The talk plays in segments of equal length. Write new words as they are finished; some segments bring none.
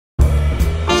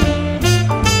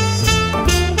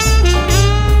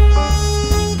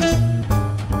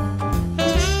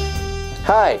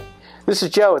This is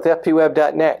Joe with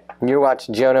Fpweb.net, and you're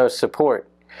watching Joe Knows Support.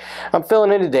 I'm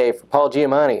filling in today for Paul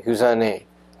Giamatti, who's on the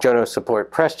Joe Knows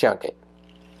Support press junket.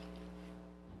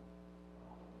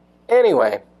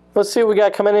 Anyway, let's see what we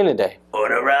got coming in today.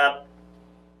 Order up.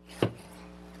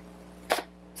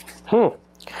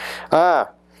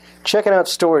 Checking out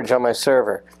storage on my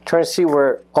server, trying to see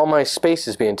where all my space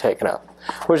is being taken up.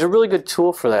 There's a really good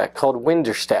tool for that called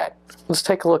WinDirStat. Let's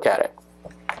take a look at it.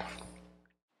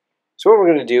 So what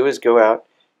we're going to do is go out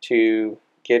to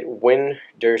get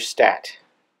WinDirStat.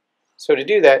 So to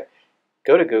do that,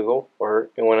 go to Google or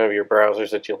in one of your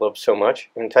browsers that you love so much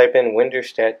and type in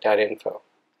WinDirStat.info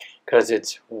because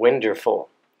it's wonderful.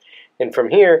 And from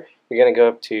here, you're going to go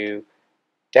up to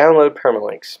Download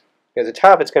Permalinks. At the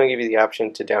top, it's going to give you the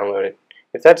option to download it.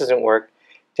 If that doesn't work,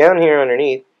 down here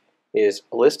underneath is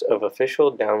a list of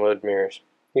official download mirrors.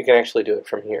 You can actually do it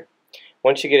from here.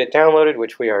 Once you get it downloaded,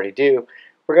 which we already do,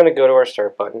 we're going to go to our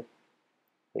Start button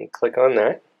and click on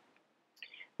that.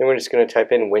 Then we're just going to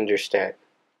type in WinDirStat.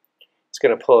 It's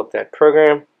going to pull up that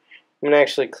program. I'm going to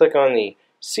actually click on the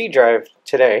C drive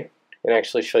today and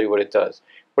actually show you what it does.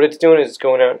 What it's doing is it's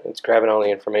going out and it's grabbing all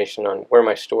the information on where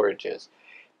my storage is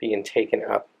being taken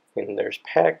up. And there's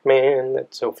Pac-Man.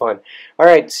 That's so fun.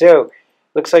 Alright, so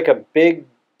looks like a big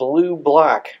blue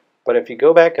block, but if you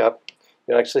go back up,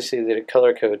 you'll actually see that it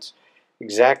color codes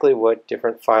exactly what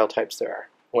different file types there are.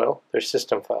 Well, they're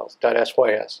system files,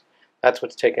 .sys. That's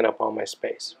what's taking up all my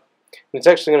space. And it's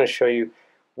actually going to show you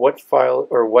what file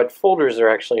or what folders are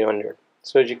actually under.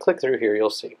 So as you click through here, you'll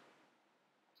see.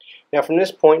 Now from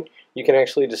this point, you can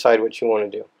actually decide what you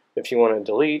want to do. If you want to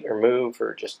delete or move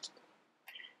or just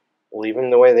leave them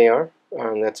the way they are,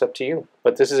 that's up to you.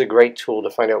 But this is a great tool to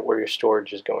find out where your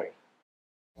storage is going.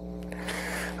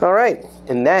 Alright,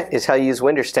 and that is how you use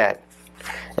WinDirStat.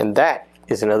 And that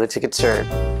is another ticket served.